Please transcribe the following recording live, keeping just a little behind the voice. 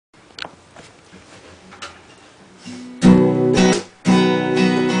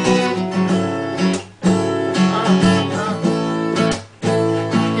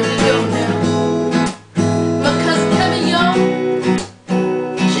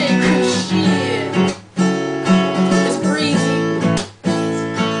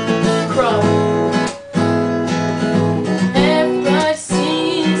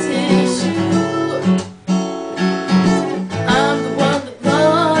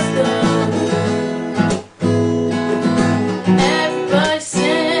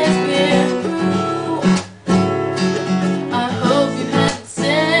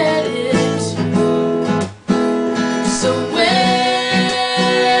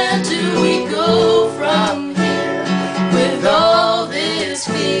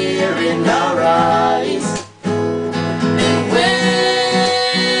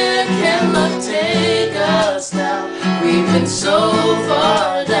so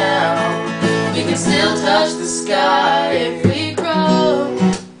far down. We can still touch the sky if we grow,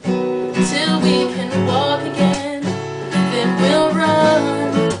 till we can walk again. Then we'll run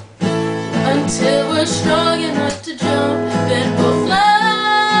until we're strong enough to jump. Then we'll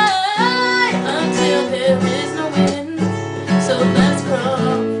fly until there is no wind. So let's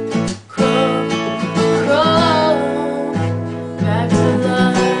crawl, crawl, crawl back to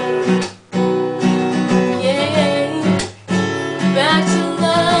love. Yeah, back to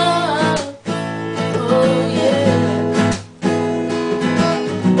love.